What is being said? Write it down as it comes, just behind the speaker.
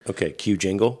Okay, cue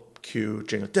jingle. Cue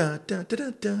jingle. Da, da, da, da,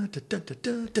 da, da, da,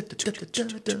 da, da, da, da,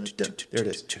 da, da. There it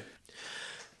is.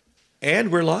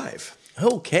 And we're live.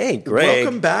 Okay, great.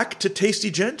 Welcome back to Tasty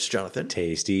Gents, Jonathan.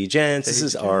 Tasty Gents. This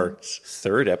is our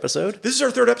third episode. This is our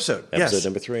third episode. Episode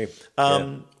number 3.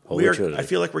 I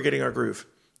feel like we're getting our groove.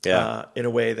 Yeah. In a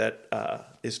way that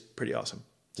is pretty awesome.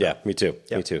 So, yeah, me too.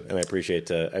 Me too. And I appreciate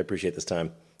this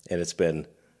time. And it's been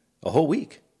a whole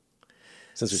week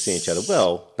since we've seen each other.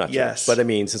 Well, not yes, true, but I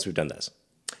mean since we've done this.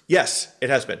 Yes, it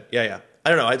has been. Yeah. I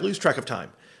don't know. I lose track of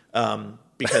time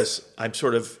because I'm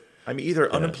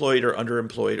either unemployed or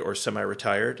underemployed or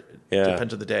semi-retired. Yeah.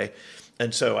 Depends on the day.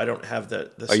 And so I don't have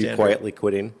the Are standard. you quietly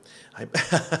quitting? I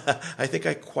think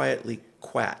I quietly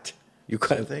quat. You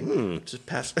quit. Just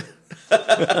past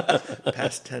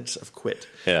tense of quit.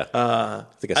 Yeah. I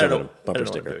think I saw that on a bumper I don't know what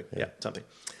sticker. I'm doing. Yeah, something.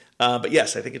 But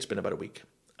yes, I think it's been about a week.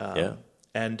 Yeah.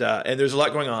 And there's a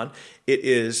lot going on. It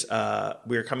is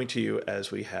we're coming to you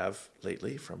as we have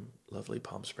lately from lovely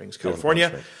Palm Springs,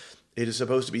 California. It is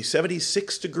supposed to be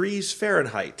 76 degrees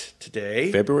Fahrenheit today.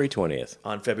 February 20th.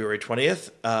 On February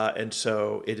 20th. And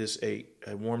so it is a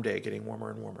warm day, getting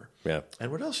warmer and warmer. Yeah.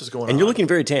 And what else is going on? And you're looking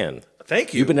very tan.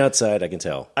 Thank you. You've been outside, I can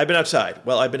tell. I've been outside.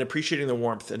 Well, I've been appreciating the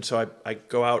warmth. And so I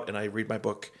go out and I read my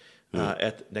book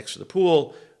next to the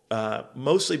pool,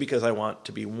 mostly because I want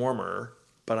to be warmer,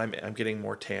 but I'm getting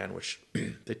more tan, which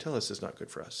they tell us is not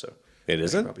good for us. So it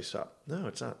isn't? Probably stop. No,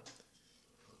 it's not.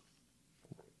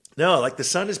 No, like the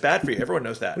sun is bad for you. Everyone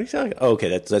knows that. What are you talking about? Oh, okay,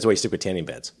 that's why you stick with tanning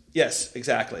beds. Yes,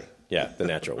 exactly. Yeah, the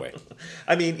natural way.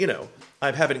 I mean,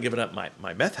 I haven't given up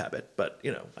my meth habit, but,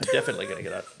 I'm definitely going to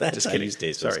get up. That's just how kidding. you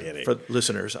stay so Sorry, skinny. for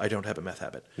listeners, I don't have a meth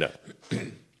habit. No.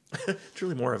 It's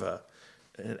really more of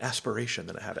an aspiration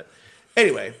than a habit.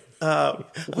 Anyway,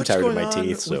 what's tired going of my on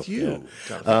teeth, with so, you,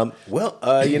 yeah. Jonathan?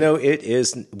 It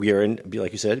is, we are in,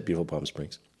 like you said, beautiful Palm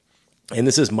Springs. And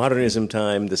this is modernism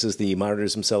time. This is the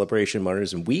modernism celebration,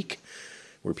 modernism week,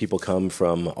 where people come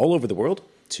from all over the world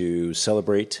to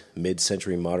celebrate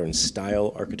mid-century modern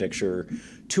style architecture,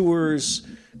 tours,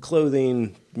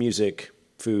 clothing, music,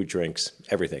 food, drinks,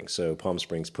 everything. So Palm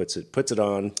Springs puts it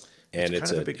on, and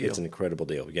it's an incredible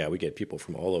deal. Yeah, we get people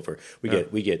from all over. We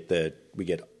get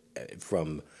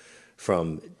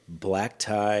from black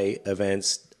tie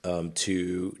events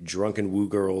to drunken woo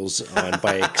girls on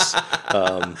bikes.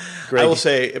 I will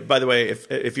say, by the way,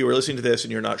 if you were listening to this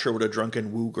and you're not sure what a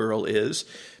drunken woo girl is,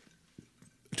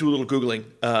 do a little Googling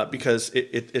because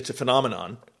it's a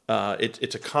phenomenon.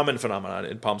 It's a common phenomenon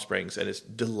in Palm Springs, and it's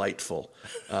delightful,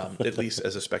 at least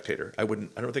as a spectator. I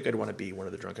don't think I'd want to be one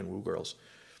of the drunken woo girls.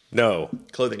 No.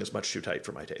 Clothing is much too tight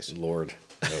for my taste. Lord.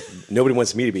 No. Nobody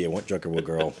wants me to be a drunken woo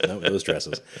girl. No, those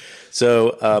dresses.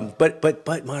 So,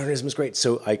 but modernism is great.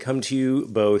 So I come to you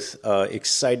both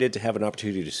excited to have an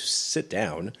opportunity to sit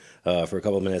down for a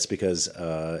couple of minutes because,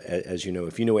 as you know,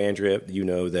 if you know Andrea, you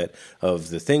know that of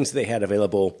the things they had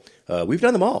available, we've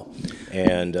done them all.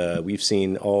 And we've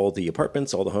seen all the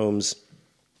apartments, all the homes,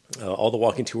 all the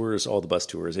walking tours, all the bus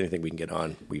tours, anything we can get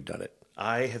on, we've done it.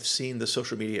 I have seen the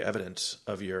social media evidence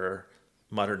of your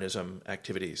modernism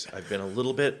activities. I've been a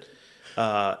little bit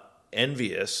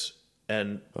envious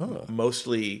and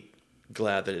mostly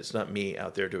glad that it's not me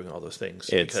out there doing all those things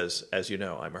because, as you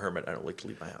know, I'm a hermit. I don't like to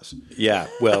leave my house. Yeah,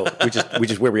 well, which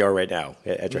is where we are right now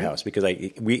at your house because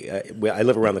I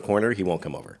live around the corner. He won't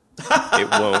come over.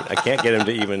 It won't. I can't get him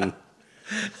to even.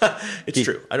 It's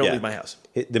true. I don't leave my house.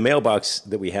 The mailbox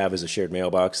that we have is a shared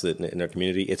mailbox that in our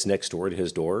community. It's next door to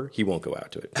his door. He won't go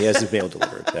out to it. He has his mail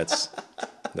delivered. That's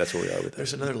where we are with that.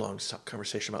 There's another long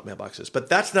conversation about mailboxes, but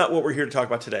that's not what we're here to talk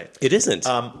about today. It isn't.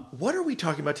 What are we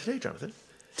talking about today, Jonathan?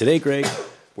 Today, Greg,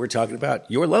 we're talking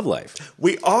about your love life.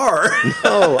 We are.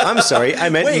 No, I'm sorry. I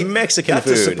meant Mexican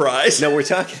food. That's a surprise. No, we're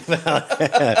talking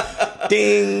about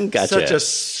ding. Gotcha. Such a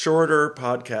shorter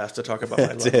podcast to talk about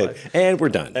my love life. And we're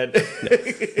done.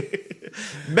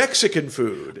 Mexican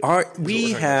food.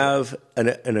 We have an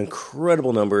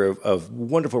incredible number of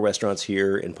wonderful restaurants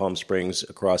here in Palm Springs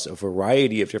across a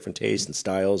variety of different tastes and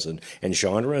styles and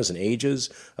genres and ages,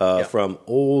 from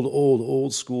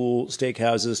old school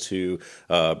steakhouses to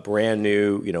brand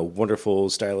new, wonderful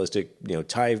stylistic,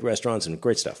 Thai restaurants and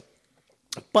great stuff.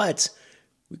 But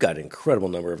we've got an incredible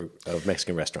number of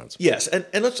Mexican restaurants. Yes, and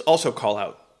let's also call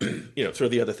out, sort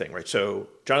of the other thing, right? So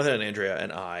Jonathan and Andrea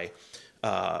and I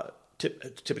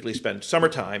typically spend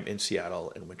summertime in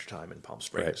Seattle and wintertime in Palm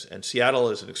Springs. Right. And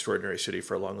Seattle is an extraordinary city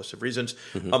for a long list of reasons.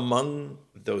 Mm-hmm. Among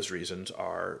those reasons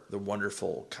are the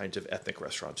wonderful kinds of ethnic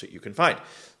restaurants that you can find.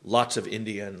 Lots of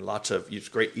Indian, lots of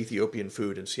great Ethiopian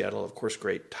food in Seattle, of course,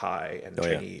 great Thai and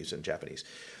Chinese and Japanese.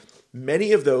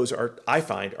 Many of those I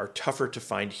find are tougher to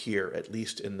find here, at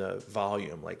least in the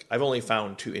volume. Like I've only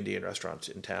found 2 Indian restaurants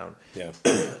in town. Yeah.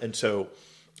 And so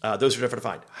those are tougher to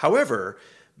find. However,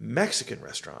 Mexican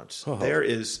restaurants, there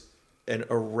is an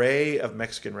array of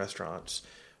Mexican restaurants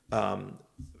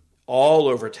all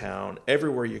over town.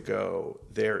 Everywhere you go,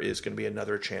 there is going to be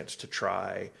another chance to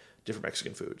try different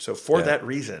Mexican food. So for that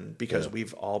reason, because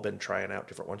we've all been trying out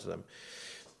different ones of them,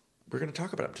 we're going to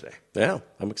talk about them today. Yeah,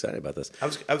 I'm excited about this. I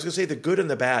was going to say the good and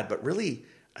the bad, but really,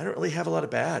 I don't really have a lot of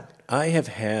bad. I have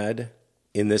had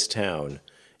in this town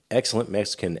excellent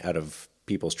Mexican out of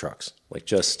people's trucks, like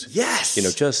just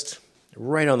just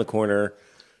right on the corner.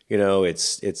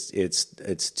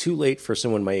 It's too late for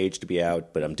someone my age to be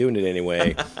out, but I'm doing it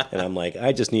anyway. And I'm like,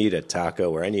 I just need a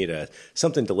taco or I need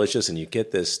something delicious, and you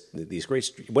get these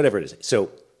great whatever it is.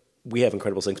 So we have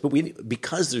incredible things, but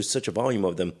because there's such a volume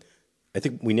of them, I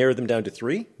think we narrowed them down to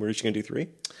 3. We're each going to do 3.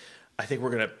 I think we're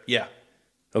going to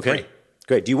Okay. 3.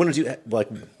 Great. Do you want to do like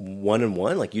 1 and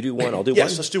 1? Like you do 1, I'll do 1?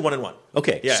 Yes, let's do 1 and 1.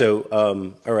 Okay. Yeah. So,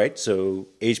 all right. So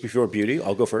age before beauty,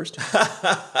 I'll go first.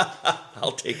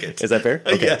 I'll take it. Is that fair?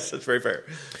 Okay. Yes, that's very fair.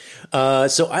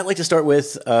 So I like to start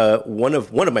with one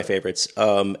of my favorites,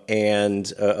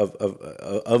 and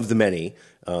of the many.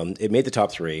 It made the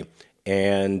top 3,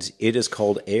 and it is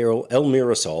called El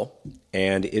Mirasol,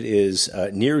 and it is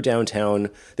near downtown.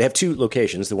 They have 2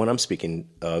 locations. The one I'm speaking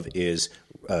of is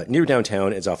near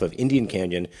downtown. It's off of Indian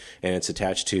Canyon, and it's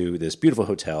attached to this beautiful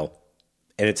hotel.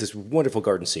 And it's this wonderful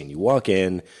garden scene. You walk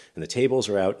in, and the tables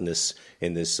are out in this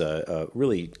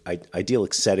really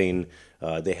idyllic setting.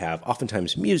 They have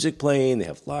oftentimes music playing. They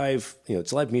have live,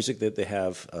 it's live music that they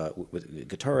have with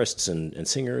guitarists and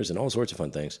singers and all sorts of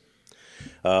fun things.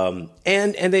 And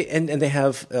they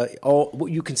have all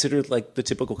what you consider like the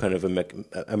typical kind of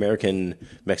American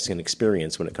Mexican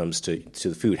experience when it comes to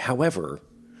the food. However,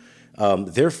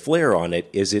 their flair on it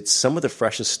is it's some of the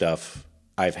freshest stuff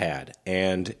I've had,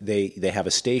 and they have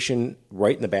a station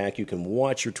right in the back. You can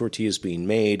watch your tortillas being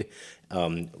made,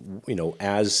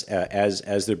 as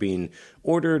they're being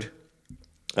ordered.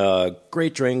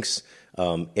 Great drinks.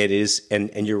 It is,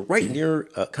 and you're right near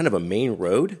kind of a main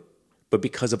road, but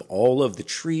because of all of the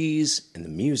trees and the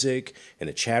music and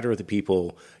the chatter of the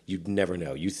people, you'd never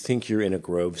know. You think you're in a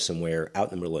grove somewhere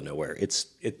out in the middle of nowhere. It's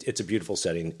a beautiful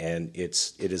setting, and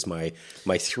it is my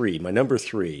number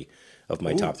 3 of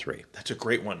my top 3. That's a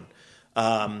great one.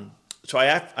 So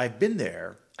I've been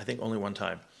there, I think only one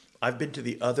time. I've been to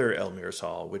the other El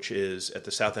Mirasol, which is at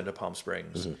the south end of Palm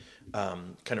Springs,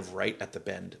 kind of right at the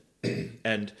bend.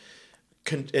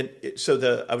 So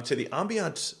I would say the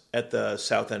ambiance at the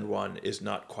south end one is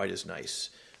not quite as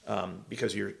nice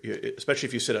because you're especially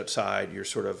if you sit outside, you're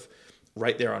sort of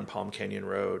right there on Palm Canyon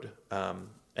Road,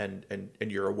 and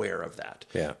you're aware of that.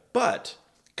 Yeah. But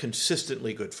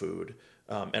consistently good food.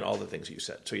 And all the things you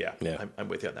said. So I'm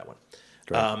with you on that one.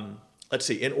 Let's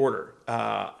see, in order.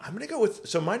 I'm going to go with,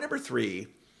 so my number 3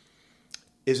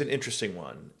 is an interesting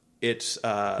one. It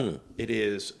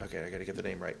is, okay, I got to get the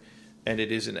name right. And it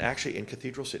is actually in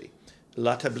Cathedral City,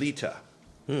 La Tablita.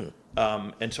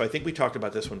 And so I think we talked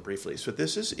about this one briefly. So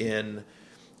this is in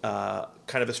kind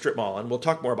of a strip mall, and we'll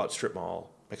talk more about strip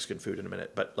mall Mexican food in a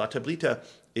minute. But La Tablita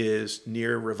is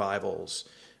near Revivals.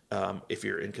 If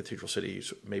you're in Cathedral City,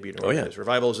 maybe you know what it is.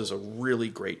 Revivals is a really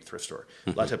great thrift store.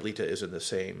 La Tablita is in the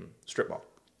same strip mall.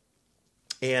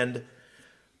 And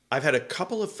I've had a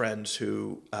couple of friends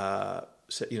who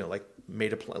said,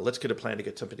 made a plan. Let's get a plan to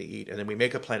get something to eat. And then we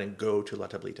make a plan and go to La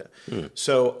Tablita.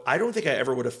 So I don't think I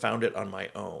ever would have found it on my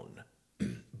own.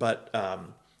 But,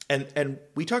 and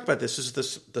we talked about this.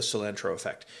 This is the cilantro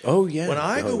effect. Oh, yeah. When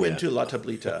I go into La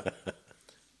Tablita,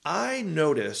 I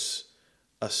notice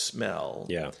a smell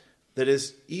that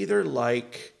is either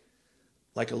like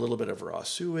a little bit of raw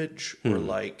sewage or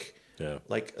like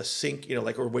a sink,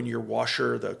 or when your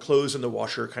washer, the clothes in the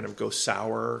washer kind of go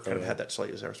sour, kind of had that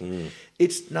slightly sour smell.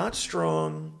 It's not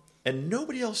strong, and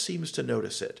nobody else seems to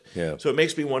notice it. Yeah. So it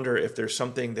makes me wonder if there's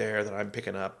something there that I'm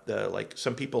picking up. Like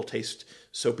some people taste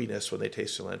soapiness when they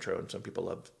taste cilantro, and some people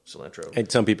love cilantro.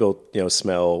 And some people,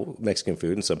 smell Mexican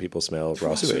food, and some people smell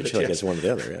raw sewage. Like it's one or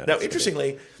the other. Yeah. Now,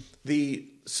 interestingly, the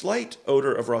slight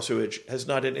odor of raw sewage has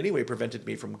not in any way prevented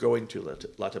me from going to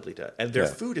La Tablita, and their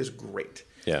food is great.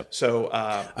 Yeah. So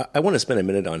I want to spend a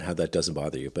minute on how that doesn't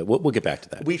bother you, but we'll get back to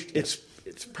that.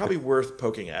 It's probably worth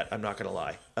poking at. I'm not going to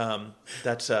lie.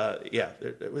 That's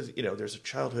it was there's a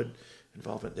childhood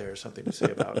involvement there, something to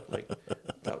say about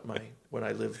when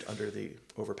I lived under the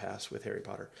overpass with Harry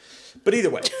Potter. But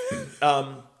either way,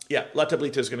 La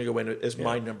Tablita is going to go in as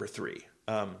my number 3.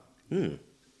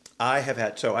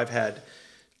 I've had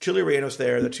chili rellenos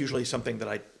there. That's usually something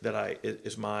that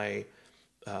is my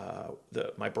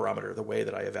my barometer, the way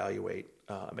that I evaluate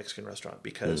a Mexican restaurant,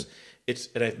 because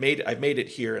I've made it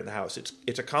here in the house.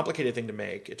 It's a complicated thing to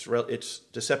make. It's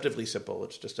deceptively simple.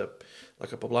 It's just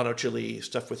like a poblano chili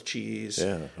stuffed with cheese,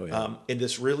 in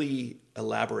this really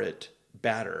elaborate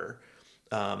batter.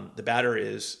 The batter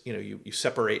is, you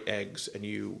separate eggs and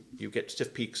you get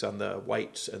stiff peaks on the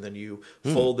whites, and then you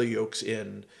fold the yolks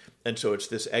in, and so it's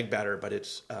this egg batter, but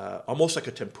it's almost like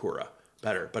a tempura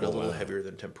batter, but a little heavier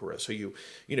than tempura. So you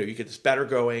get this batter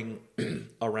going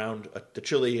around the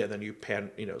chili, and then you pan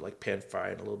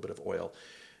fry in a little bit of oil,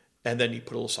 and then you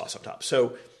put a little sauce on top.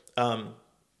 So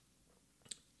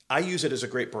I use it as a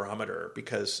great barometer,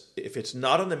 because if it's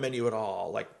not on the menu at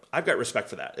all, like, I've got respect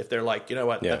for that. If they're like, you know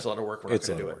what, that's a lot of work, we're not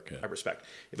going to do it. I respect.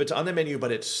 If it's on the menu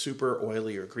but it's super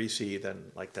oily or greasy,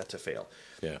 then like that's a fail.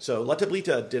 Yeah. So La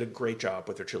Tablita did a great job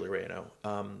with their chili relleno.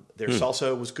 Their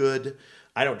salsa was good.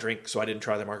 I don't drink, so I didn't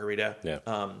try the margarita. Yeah.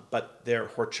 But their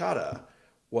horchata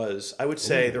was, I would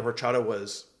say, their horchata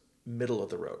was middle of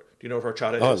the road. Do you know what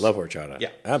horchata is? Oh, I love horchata. Yeah,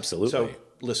 absolutely. So,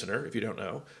 listener, if you don't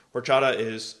know, horchata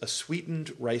is a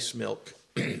sweetened rice milk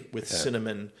with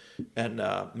cinnamon and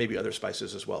maybe other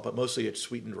spices as well, but mostly it's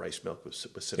sweetened rice milk with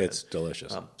cinnamon. It's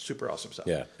delicious. Super awesome stuff.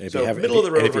 Yeah. And so middle of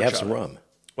the road. And if you have some rum.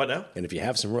 What now? And if you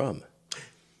have some rum.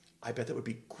 I bet that would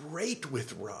be great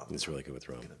with rum. It's really good with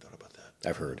rum. I hadn't thought about that.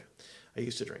 I've heard. I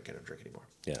used to drink. I don't drink anymore.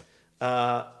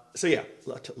 Yeah. So yeah,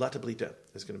 La Tablita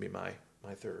is going to be my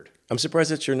third. I'm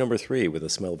surprised it's your number 3 with the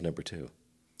smell of number 2.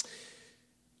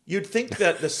 You'd think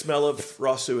that the smell of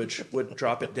raw sewage would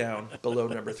drop it down below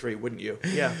number 3, wouldn't you?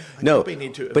 Yeah. I probably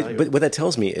need to evaluate. But what that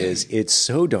tells me is it's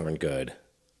so darn good.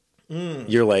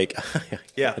 You're like,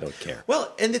 I don't care.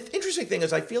 Well, and the interesting thing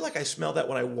is I feel like I smell that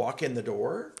when I walk in the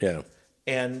door. Yeah.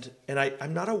 And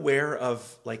I'm not aware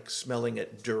of like smelling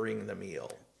it during the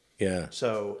meal. Yeah.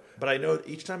 So, but I know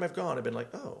each time I've gone, I've been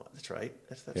like, oh, that's right.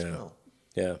 That's that smell.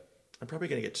 Yeah. I'm probably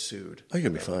going to get sued. Oh, you're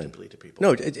going to be fine.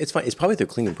 No, it's fine. It's probably their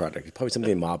cleaning product. It's probably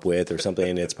something they mop with or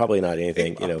something. It's probably not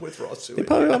anything, with raw sewage. They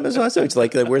probably mop with raw sewage.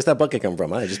 Like, where's that bucket come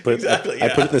from? I just put it. I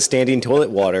put it in the standing toilet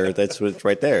water. That's what's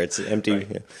right there. It's empty.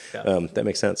 Right. Yeah. That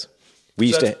makes sense.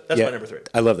 That's my number 3.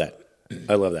 I love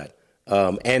that.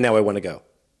 And now I want to go.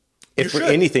 If for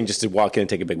anything, just to walk in and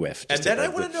take a big whiff. And then I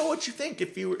want to know what you think.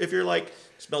 If you're like,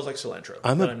 smells like cilantro.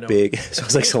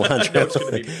 Smells like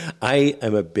cilantro. I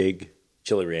am a big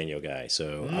chili relleno guy,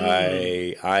 so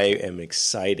I am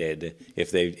excited if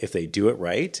they do it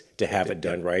right, to have it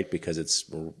done right, because it's,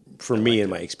 for me in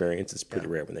my experience, it's pretty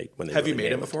rare when they have you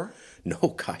made it before? No,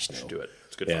 gosh, no. You should do it.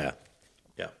 It's good fun.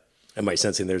 Yeah. Am I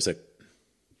sensing there's a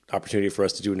opportunity for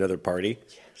us to do another party?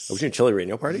 Yes. Are we doing chili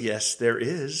relleno party? Yes, there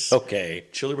is. Okay.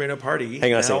 Chili relleno party.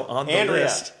 Hang on a second. On the Andrea,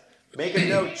 list. Make a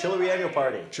note. Chili relleno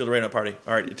party. Chili relleno party.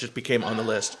 All right, it just became on the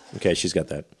list. Okay, she's got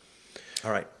that.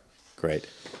 All right. Great.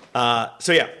 That's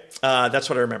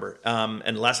what I remember.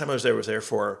 And last time I was there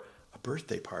for a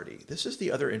birthday party. This is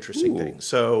the other interesting thing.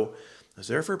 So I was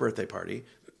there for a birthday party.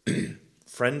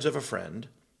 Friend of a friend.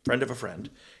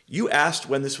 You asked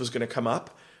when this was going to come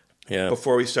up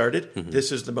before we started. Mm-hmm.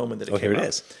 This is the moment that it came up. Here it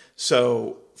is.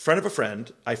 So friend of a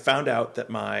friend, I found out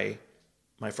that my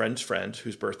friend's friend,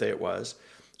 whose birthday it was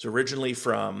originally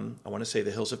from, I want to say, the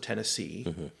hills of Tennessee.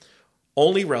 Mm-hmm.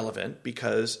 Only relevant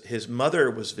because his mother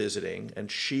was visiting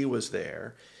and she was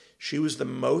there. She was the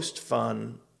most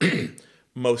fun,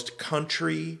 most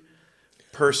country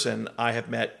person I have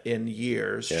met in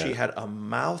years. Yeah. She had a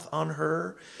mouth on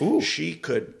her. Ooh. She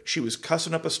was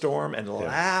cussing up a storm and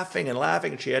laughing and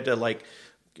laughing. And she had to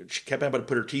she kept having to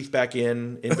put her teeth back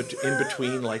in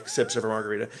between like sips of her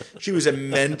margarita. She was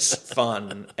immense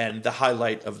fun and the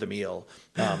highlight of the meal.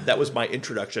 That was my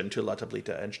introduction to La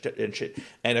Tablita,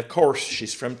 and of course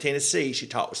she's from Tennessee. She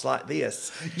talks like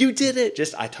this. You did it.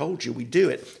 I told you we do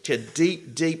it. She had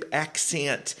deep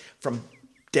accent from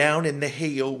down in the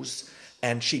hills,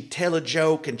 and she'd tell a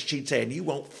joke and she'd say, "And you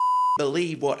won't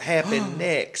believe what happened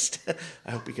next."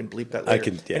 I hope we can bleep that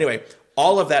later. Anyway,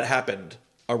 all of that happened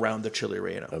around the chili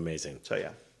relleno. Amazing. So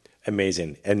yeah.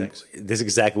 Amazing. And this is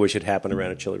exactly what should happen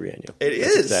around a chili relleno.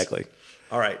 Is. Exactly.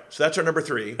 All right. So that's our number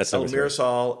 3. That's number 3.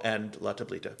 Mirasol and La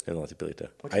Tablita.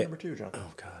 What's your number 2, John?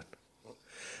 Oh, God.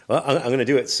 Well, I'm going to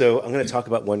do it. So I'm going to talk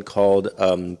about one called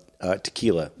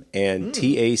Tequila, and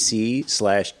TAC/QUILA.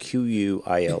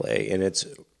 And it's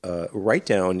right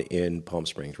down in Palm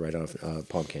Springs, right off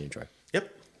Palm Canyon Drive.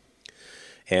 Yep.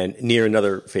 And near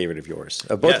another favorite of yours,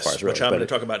 of both of ours, really. Which I'm going to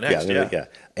talk about next. Yeah.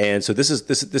 And so this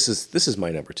is my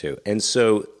number 2. And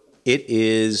so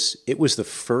it was the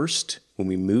first, when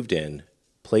we moved in,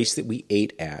 place that we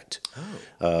ate at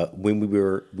when we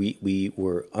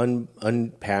were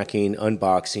unpacking,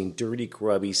 unboxing, dirty,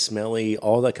 grubby, smelly,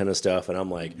 all that kind of stuff. And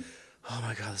I'm like, oh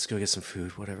my God, let's go get some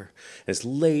food, whatever. And it's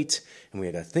late, and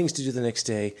we got things to do the next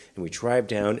day, and we drive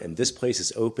down, and this place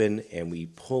is open, and we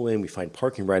pull in, we find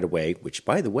parking right away, which,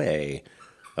 by the way,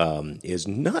 is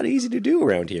not easy to do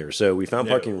around here. So we found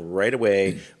parking right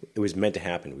away. It was meant to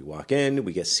happen. We walk in,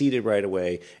 we get seated right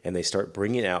away, and they start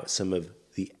bringing out some of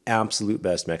the absolute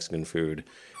best Mexican food.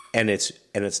 And it's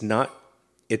not.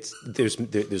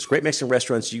 There's great Mexican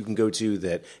restaurants you can go to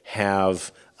that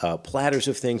have platters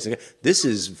of things. This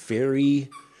is very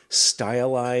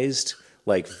stylized,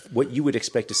 like what you would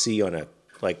expect to see on a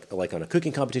like on a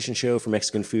cooking competition show for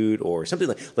Mexican food or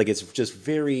something like it's just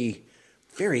very,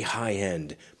 very high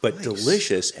end, but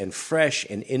delicious and fresh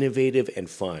and innovative and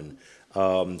fun.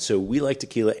 So we like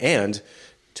tequila, and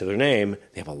to their name,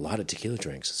 they have a lot of tequila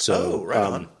drinks. So right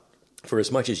on. For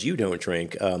as much as you don't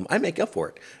drink, I make up for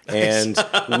it. And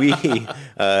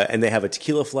and they have a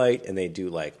tequila flight, and they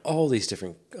do like all these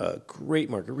different great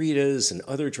margaritas and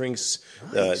other drinks.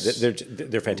 Nice.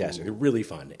 They're fantastic. They're really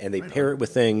fun, and they pair it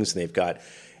with things. And they've got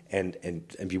and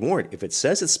be warned, if it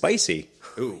says it's spicy,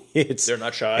 they're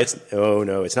not shy.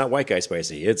 It's not white guy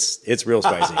spicy. It's real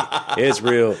spicy. It's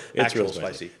real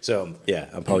spicy. So yeah,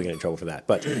 I'm probably getting in trouble for that,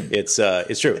 but it's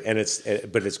true, and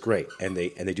it's great, and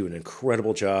they do an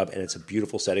incredible job, and it's a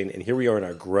beautiful setting. And here we are in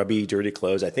our grubby, dirty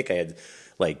clothes. I think I had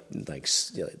like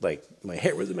my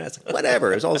hair was a mess,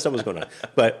 whatever. All this stuff was going on,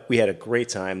 but we had a great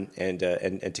time, and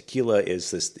tequila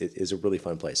is a really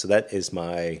fun place. So that's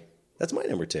my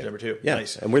number two. Number two, yeah,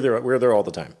 nice. And we're there all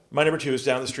the time. My number two is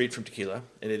down the street from Tequila,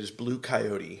 and it is Blue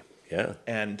Coyote. Yeah.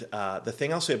 And the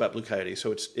thing I'll say about Blue Coyote,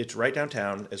 so it's right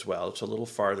downtown as well. It's a little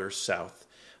farther south,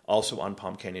 also on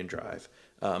Palm Canyon Drive.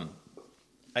 I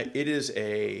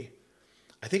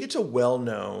think it's a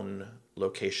well-known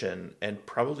location and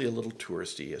probably a little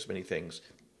touristy, as many things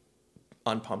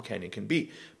on Palm Canyon can be.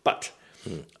 But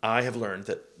I have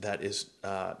learned that is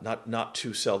not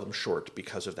to sell them short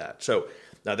because of that. So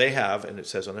now they have, and it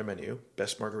says on their menu,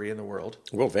 best margarita in the world.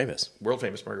 World famous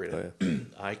Margarita. Oh, yeah.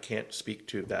 I can't speak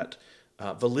to that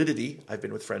validity. I've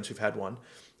been with friends who've had one,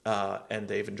 and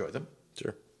they've enjoyed them.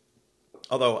 Sure.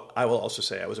 Although I will also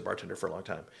say I was a bartender for a long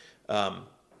time.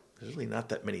 There's really not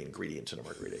that many ingredients in a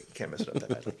margarita. You can't mess it up that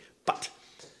badly. But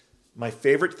my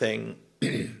favorite thing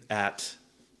at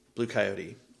Blue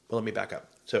Coyote, well, let me back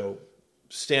up. So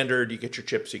standard, you get your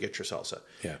chips, you get your salsa.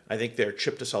 Yeah. I think their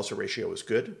chip to salsa ratio is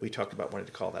good. We talked about wanting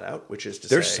to call that out, which is to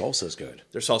their say... Their salsa is good.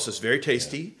 Their salsa is very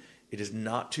tasty. Yeah. It is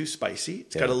not too spicy.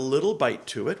 It's got a little bite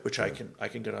to it, which I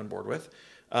can get on board with.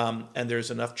 And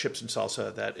there's enough chips and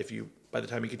salsa that by the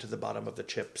time you get to the bottom of the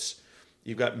chips,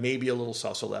 you've got maybe a little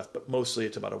salsa left, but mostly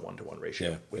it's about a 1-to-1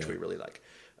 ratio, which we really like.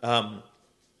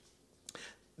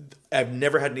 I've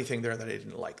never had anything there that I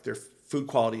didn't like. Their food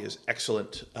quality is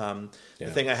excellent. The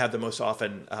thing I have the most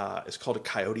often is called a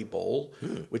Coyote Bowl,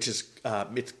 which is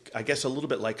it's I guess a little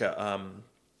bit like a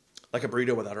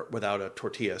burrito without a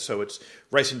tortilla. So it's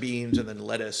rice and beans and then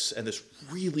lettuce and this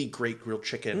really great grilled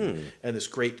chicken and this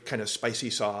great kind of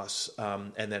spicy sauce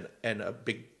and a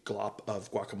big glop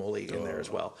of guacamole in there as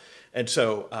well. And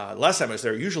so last time I was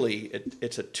there, usually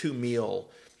it's a 2-meal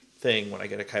thing. When I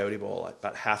get a Coyote Bowl,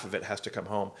 about half of it has to come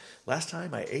home. Last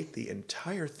time I ate the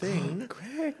entire thing. Oh,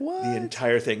 Greg, what? The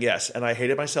entire thing, yes. And I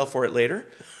hated myself for it later,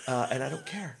 and I don't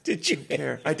care. Did you? I don't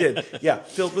care? I did. Yeah,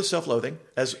 filled with self-loathing.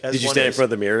 Did you stand in front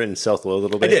of the mirror and self-loathe a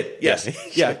little bit? I did,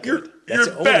 yes. Yeah, you're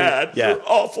bad. Yeah. You're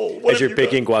awful. What as you're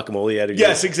picking guacamole out of your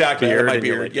Yes, exactly. Out of my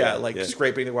beard.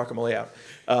 Scraping the guacamole out.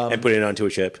 And putting it onto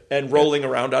a chip. And rolling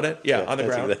around on it. Yeah, on the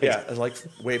ground. Exactly. Yeah, and like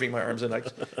waving my arms and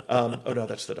legs. Oh, no,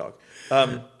 that's the dog.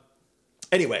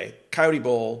 Anyway, Coyote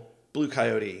Bowl, Blue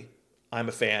Coyote, I'm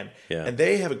a fan. Yeah. And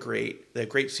they have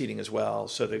great seating as well.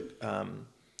 So they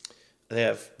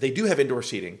do have indoor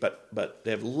seating, but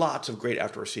they have lots of great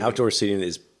outdoor seating. Outdoor seating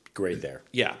is great there.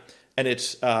 Yeah. And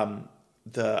it's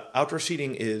the outdoor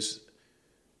seating is,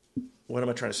 what am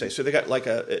I trying to say? So they got like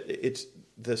it's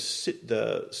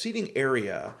the seating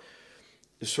area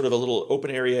is sort of a little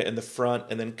open area in the front,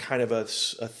 and then kind of a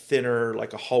thinner,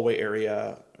 like a hallway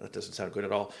area. That doesn't sound good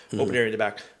at all. Open area in the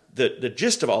back. The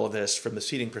gist of all of this, from the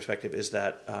seating perspective, is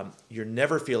that you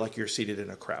never feel like you're seated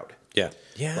in a crowd. Yeah.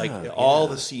 All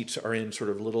the seats are in sort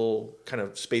of little kind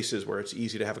of spaces where it's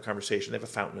easy to have a conversation. They have a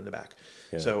fountain in the back.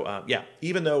 Yeah. So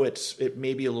even though it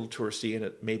may be a little touristy, and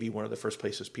it may be one of the first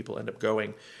places people end up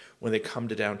going when they come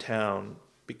to downtown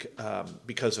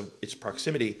because of its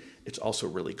proximity, it's also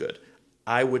really good.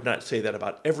 I would not say that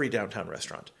about every downtown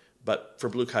restaurant, but for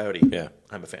Blue Coyote,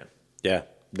 I'm a fan. Yeah.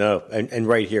 No, and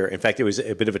right here. In fact, it was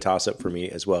a bit of a toss-up for me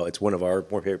as well. It's one of our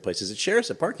more favorite places. It shares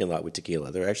a parking lot with Tequila.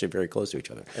 They're actually very close to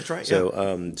each other. That's right. So,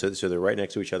 Yeah. so they're right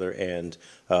next to each other, and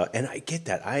I get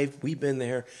that. We've been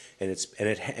there, and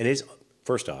it's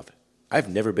first off, I've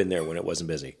never been there when it wasn't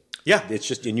busy. Yeah. It's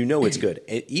just, and it's good,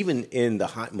 even in the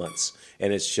hot months,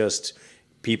 and it's just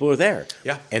people are there.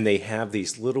 Yeah. And they have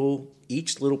these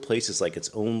each little place is like its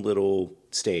own little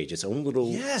stage, its own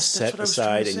little set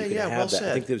aside, and you can have that.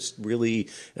 I think there's really,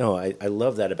 I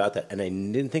love that about that, and I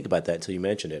didn't think about that until you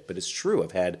mentioned it, but it's true.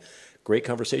 I've had great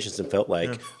conversations and felt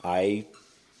like I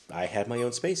had my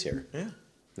own space here. Yeah.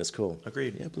 That's cool.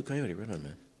 Agreed. Yeah, Blue Coyote, right on,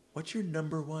 man. What's your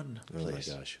number one place?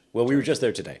 Oh my gosh. Well, we were just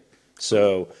there today,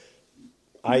 so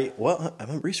I'm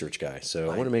a research guy, so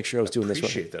I want to make sure I was doing this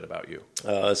right. Appreciate that about you.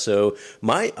 So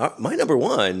my number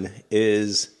one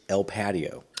is El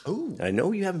Patio. Ooh. I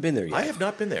know you haven't been there yet. I have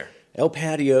not been there. El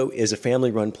Patio is a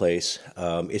family-run place.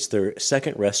 It's their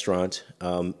second restaurant,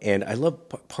 and I love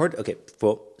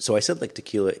so I said like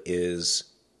tequila is.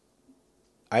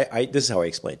 This is how I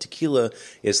explain it. Tequila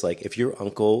is like if your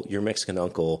Mexican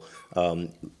uncle,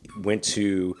 went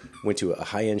to a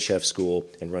high-end chef school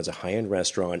and runs a high-end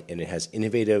restaurant, and it has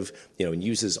innovative, and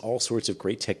uses all sorts of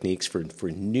great techniques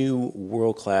for new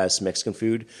world-class Mexican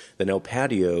food. Then El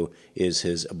Patio is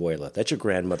his abuela. That's your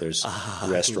grandmother's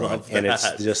restaurant, and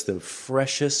it's just the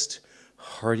freshest,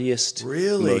 heartiest.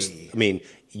 Really?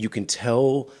 You can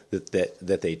tell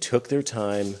that they took their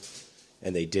time,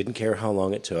 and they didn't care how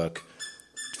long it took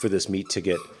for this meat to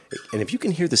get. And if you can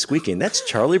hear the squeaking, that's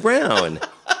Charlie Brown.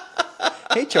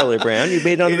 Hey, Charlie Brown, you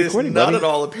made it on the recording, not buddy. at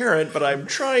all apparent, but I'm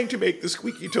trying to make the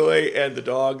squeaky toy and the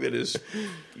dog that is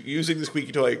using the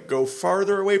squeaky toy go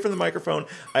farther away from the microphone.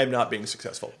 I am not being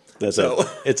successful. It's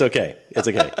okay. It's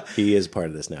okay. He is part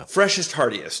of this now. Freshest,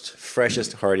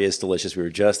 heartiest, delicious. We were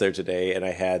just there today, and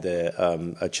I had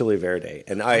a chile verde,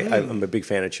 and I'm a big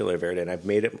fan of chile verde, and I've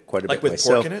made it quite a bit myself. Like with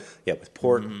pork in it? Yeah, with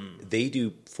pork. They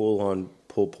do full-on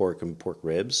pulled pork and pork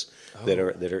ribs that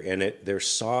are in it. Their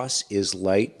sauce is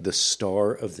light. The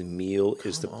star of the meal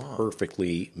is the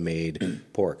perfectly made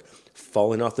pork.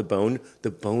 Falling off the bone,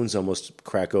 the bones almost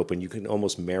crack open. You can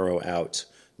almost marrow out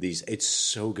these. It's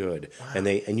so good, and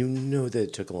that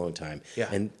it took a long time. Yeah.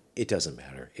 And it doesn't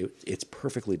matter. It's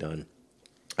perfectly done.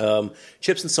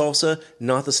 Chips and salsa,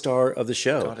 not the star of the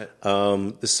show. Got it.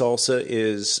 The salsa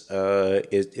is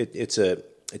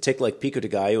take like pico de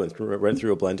gallo and run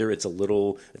through a blender. It's a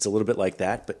little bit like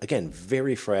that, but again,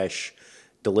 very fresh,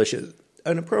 delicious,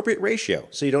 an appropriate ratio.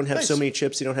 So you don't have so many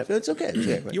chips. You don't have. It's okay.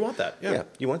 You want that? Yeah,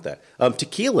 you want that.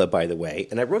 Tequila, by the way,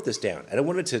 and I wrote this down, and I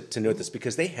wanted to note this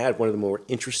because they had one of the more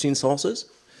interesting salsas.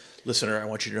 Listener, I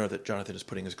want you to know that Jonathan is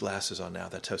putting his glasses on now.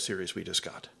 That's how serious we just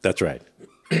got. That's right.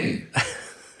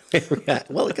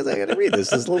 Well, because I got to read this.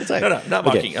 This is a little tight. No, not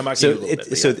mocking. I'm mocking you a little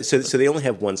bit. So they only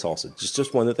have one salsa,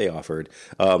 just one that they offered.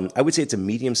 I would say it's a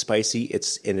medium spicy.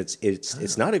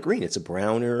 It's not a green. It's a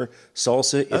browner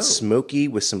salsa. It's smoky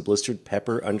with some blistered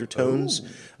pepper undertones.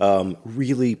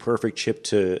 Really perfect chip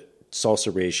to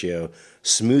salsa ratio.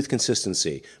 Smooth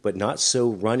consistency, but not so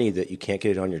runny that you can't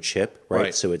get it on your chip.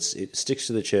 Right. So it sticks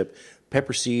to the chip.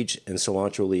 Pepper seeds and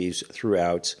cilantro leaves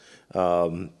throughout.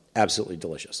 Absolutely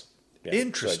delicious. Yeah,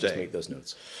 Interesting. So I just make those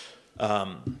notes.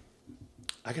 I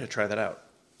got to try that out.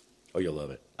 Oh, you'll love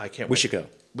it. I can't. We should go.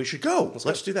 We should go.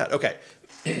 Let's do that. Okay.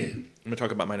 I'm going to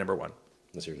talk about my number one.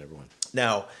 That's your number one.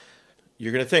 Now,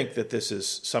 you're going to think that this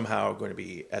is somehow going to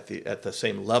be at the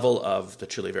same level of the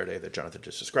chile verde that Jonathan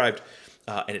just described,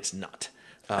 and it's not.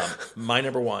 My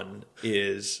number one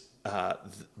is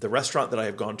the restaurant that I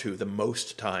have gone to the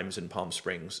most times in Palm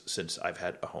Springs since I've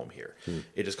had a home here.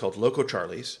 It is called Loco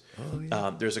Charlie's. Oh,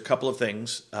 yeah. There's a couple of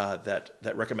things that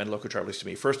recommend Loco Charlie's to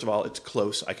me. First of all, it's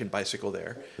close. I can bicycle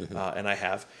there, and I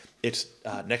have. It's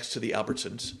next to the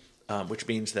Albertsons, which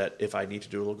means that if I need to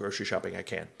do a little grocery shopping, I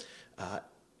can.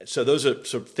 So those are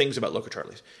sort of things about Loco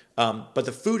Charlie's. But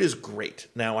the food is great.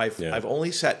 Now, I've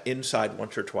only sat inside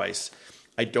once or twice.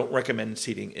 I don't recommend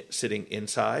sitting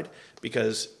inside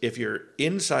because if you're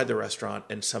inside the restaurant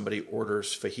and somebody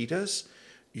orders fajitas,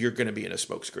 you're going to be in a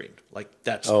smokescreen. Like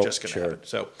that's just going to happen.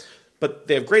 So, but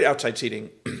they have great outside seating.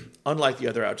 Unlike the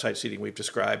other outside seating we've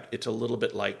described, it's a little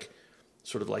bit like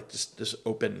sort of like this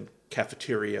open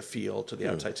cafeteria feel to the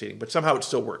outside seating, but somehow it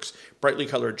still works. Brightly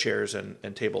colored chairs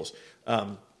and tables.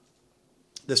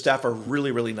 The staff are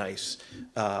really, really nice.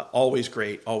 Always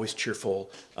great. Always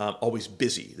cheerful. Always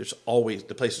busy.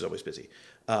 The place is always busy.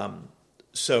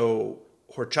 So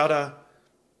horchata,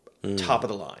 top of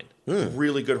the line.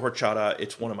 Really good horchata.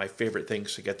 It's one of my favorite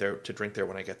things to get there, to drink there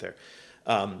when I get there.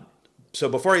 So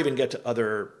before I even get to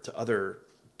other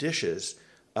dishes,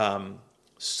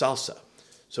 salsa.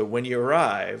 So when you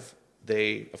arrive,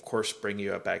 they, of course, bring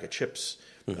you a bag of chips,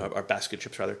 or basket of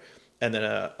chips, rather, and then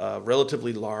a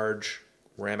relatively large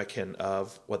ramekin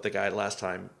of what the guy last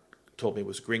time told me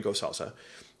was gringo salsa.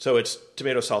 So it's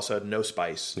tomato salsa, no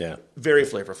spice, very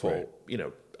flavorful. Right. You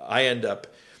know, I end up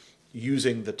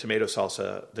using the tomato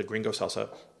salsa, the gringo salsa,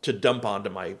 to dump onto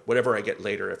my whatever I get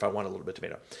later if I want a little bit of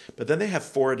tomato. But then they have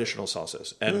 4 additional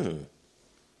salsas. And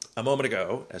a moment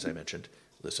ago, as I mentioned,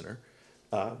 listener,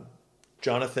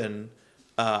 Jonathan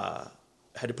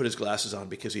had to put his glasses on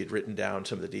because he had written down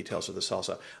some of the details of the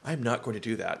salsa. I'm not going to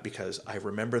do that because I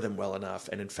remember them well enough.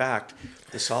 And in fact,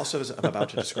 the salsas I'm about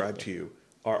to describe to you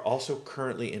are also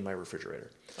currently in my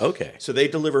refrigerator. Okay. So they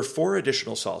deliver 4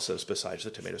 additional salsas besides the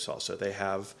tomato salsa. They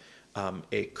have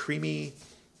a creamy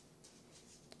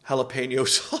jalapeno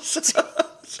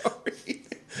salsa. Sorry.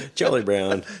 Charlie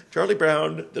Brown. Charlie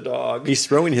Brown, the dog. He's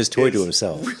throwing his toy to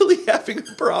himself. Really having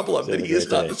a problem that he is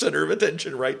not day. the center of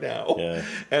attention right now. Yeah.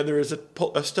 And there is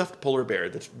a stuffed polar bear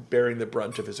that's bearing the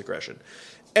brunt of his aggression.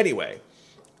 Anyway,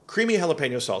 creamy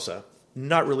jalapeno salsa,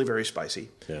 not really very spicy.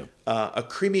 Yeah. A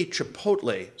creamy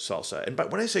chipotle salsa. And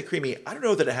but when I say creamy, I don't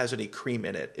know that it has any cream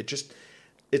in it.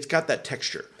 It's got that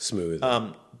texture. Smooth.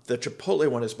 The chipotle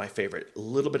one is my favorite. A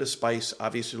little bit of spice,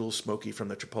 obviously a little smoky from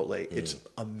the chipotle. It's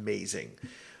amazing.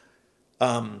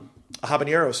 A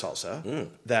habanero salsa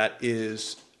that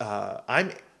is.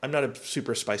 I'm not a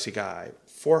super spicy guy.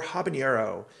 For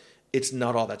habanero, it's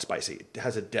not all that spicy. It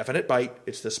has a definite bite.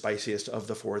 It's the spiciest of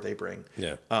the 4 they bring.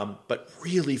 Yeah. But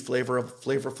really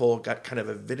flavorful. Got kind of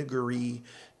a vinegary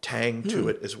tang to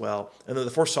it as well. And then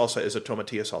the 4th salsa is a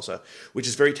tomatilla salsa, which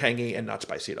is very tangy and not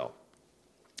spicy at all.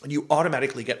 And you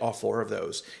automatically get all 4 of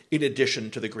those in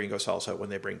addition to the gringo salsa when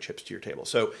they bring chips to your table.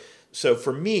 So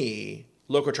for me,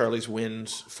 Loco Charlie's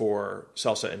wins for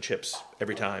salsa and chips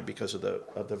every time because of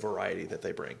the variety that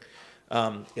they bring.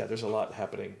 There's a lot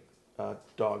happening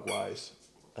dog-wise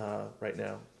right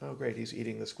now. Oh, great, he's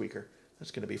eating the squeaker.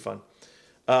 That's going to be fun.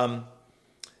 And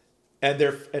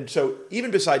so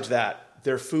even besides that,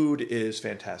 their food is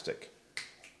fantastic.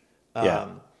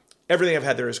 Everything I've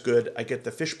had there is good. I get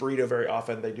the fish burrito very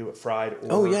often. They do it fried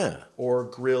or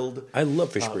grilled. I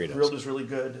love fish burritos. Grilled is really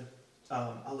good.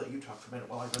 I'll let you talk for a minute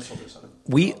while I wrestle this up.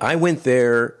 I went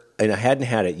there and I hadn't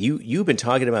had it. You've been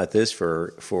talking about this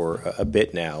for a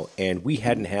bit now, and we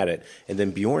hadn't had it. And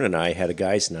then Bjorn and I had a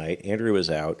guys' night. Andrew was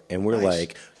out, and we're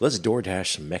like, let's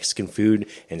DoorDash some Mexican food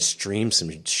and stream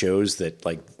some shows that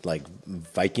like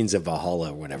Vikings of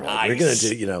Valhalla or whatever. Like, we're gonna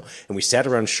do, and we sat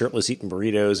around shirtless eating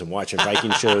burritos and watching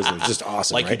Viking shows, and it was just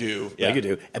awesome. Like right? you do, like you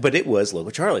do. But it was Loco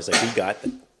Charlie's. Like we got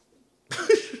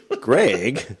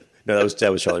Greg. No,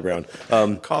 that was Charlie Brown.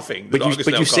 Coughing. But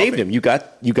you saved him. You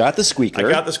got the squeaker.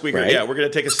 I got the squeaker. Right? Yeah, we're going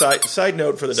to take a side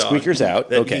note for the dog. Squeaker's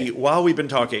out. Okay. While we've been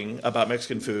talking about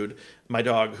Mexican food, my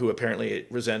dog, who apparently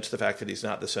resents the fact that he's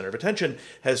not the center of attention,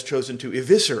 has chosen to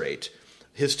eviscerate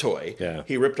his toy. Yeah.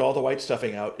 He ripped all the white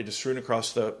stuffing out. It is strewn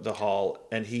across the hall,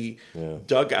 and he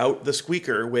dug out the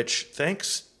squeaker, which,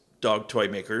 thanks dog toy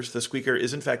makers, the squeaker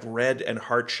is in fact red and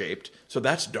heart-shaped, so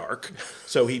that's dark.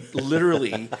 So he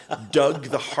literally dug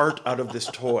the heart out of this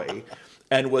toy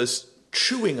and was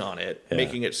chewing on it,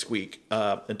 making it squeak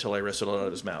until I wrestled it out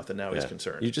of his mouth, and now he's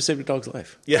concerned. You just saved a dog's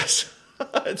life. Yes,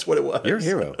 that's what it was. You're a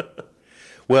hero.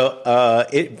 Well,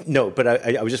 but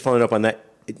I was just following up on that.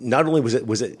 Not only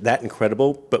was it that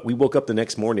incredible, but we woke up the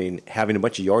next morning having a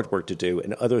bunch of yard work to do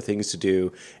and other things to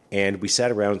do, and we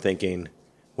sat around thinking,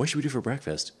 what should we do for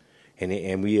breakfast?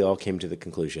 And we all came to the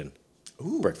conclusion,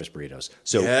 breakfast burritos.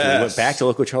 So we went back to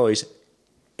Loco Charlie's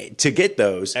to get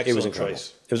those. Excellent it was incredible.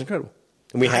 Choice. It was incredible.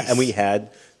 And we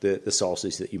had the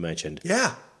salsas that you mentioned.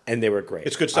 Yeah. And they were great.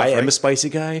 It's good stuff, I am right? a spicy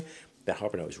guy. That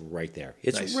habanero is right there.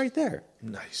 It's right there.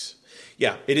 Nice.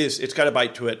 Yeah, it is. It's got a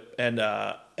bite to it, and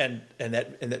that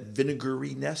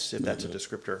vinegariness, if that's a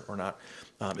descriptor or not,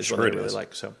 is what I really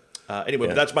like. So anyway,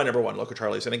 but that's my number one, Loco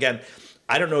Charlie's. And again,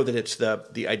 I don't know that it's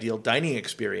the ideal dining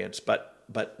experience, but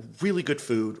really good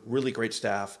food, really great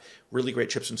staff, really great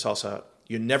chips and salsa.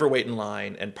 You never wait in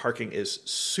line, and parking is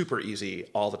super easy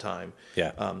all the time.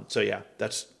 Yeah.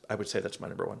 I would say that's my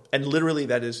number one. And literally,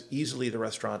 that is easily the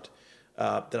restaurant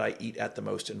that I eat at the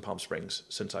most in Palm Springs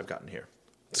since I've gotten here.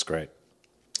 It's great.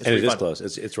 It's and it is fun. close.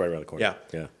 It's right around the corner.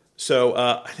 Yeah. So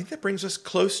I think that brings us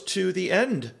close to the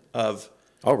end of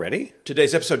already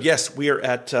today's episode. Yes, we are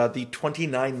at the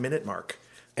 29-minute mark.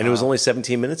 And it was only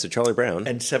 17 minutes of Charlie Brown.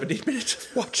 And 70 minutes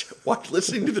of watch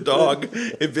listening to the dog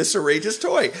eviscerate his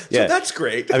toy. So Yeah. that's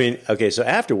great. I mean, okay, so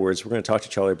afterwards, we're going to talk to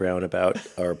Charlie Brown about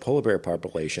our polar bear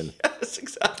population. Yes,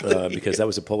 exactly. Because that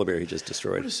was a polar bear he just I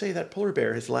destroyed. want to say that polar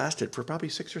bear has lasted for probably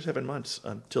 6 or 7 months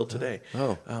until today.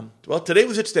 Oh. Well, today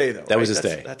was its day, though. That was its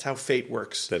day. That's how fate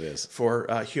works. That is. For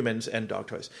humans and dog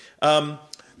toys.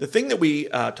 The thing that we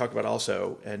talk about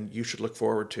also, and you should look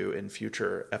forward to in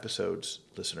future episodes,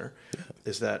 listener,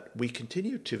 is that we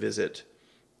continue to visit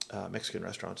Mexican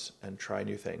restaurants and try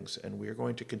new things. And we are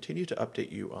going to continue to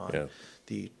update you on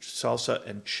the salsa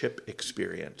and chip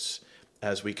experience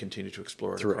as we continue to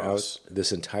explore it Throughout across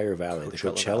this entire valley, the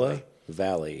Coachella Coachella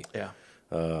Valley. Yeah.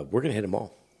 We're going to hit them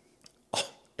all.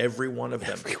 Every one of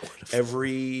them.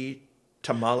 Every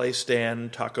tamale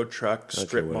stand, taco truck,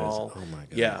 strip what is- mall. oh my God.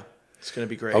 Yeah. It's going to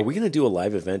be great. Are we going to do a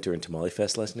live event during Tamale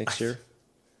Fest next year?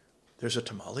 There's a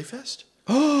tamale fest?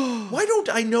 Why don't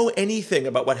I know anything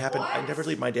about what happened? I never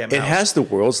leave my damn house. It has the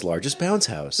world's largest bounce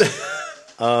house.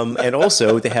 And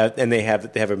also they have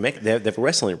a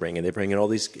wrestling ring, and they bring in all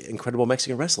these incredible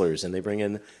Mexican wrestlers, and they bring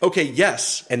in Okay,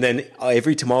 yes. and then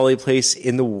every tamale place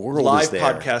in the world Live is there.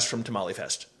 podcast from Tamale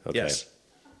Fest. Okay. Yes.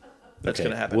 That's Okay.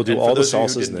 going to happen. We'll do And all for the those of you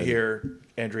salsas who and didn't then- hear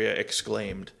Andrea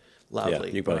exclaimed loudly.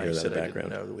 Yeah, you probably when hear I that in said the I didn't background.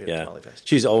 know that we had Yeah, Tamale Fest.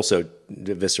 she's also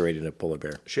eviscerating a polar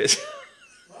bear. Shit.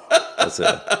 That's it.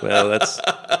 Well,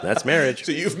 that's marriage. It's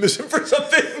a euphemism for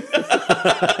something.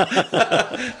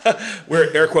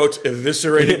 We're air quotes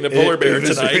eviscerating the polar bear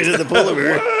Eviscerated tonight. the polar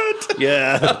bear.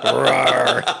 Yeah.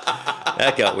 Rawr.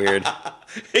 That got weird.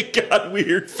 It got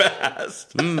weird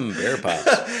fast. Bear pops.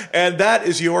 And that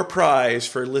is your prize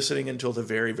for listening until the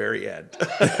very, very end.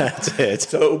 That's it.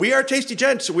 So we are Tasty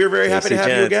Gents. We're very happy to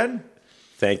Tasty have you Gents. again.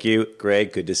 Thank you,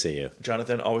 Greg. Good to see you.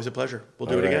 Jonathan, always a pleasure. We'll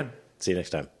do All it right. again. See you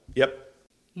next time. Yep.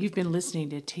 You've been listening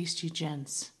to Tasty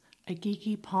Gents, a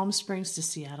geeky Palm Springs to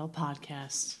Seattle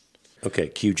podcast. Okay,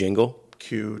 cue jingle.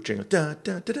 Cue jingle. Da,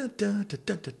 da, da, da, da, da,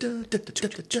 da, da, da, da, da,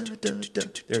 da, da, da.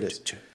 There it is.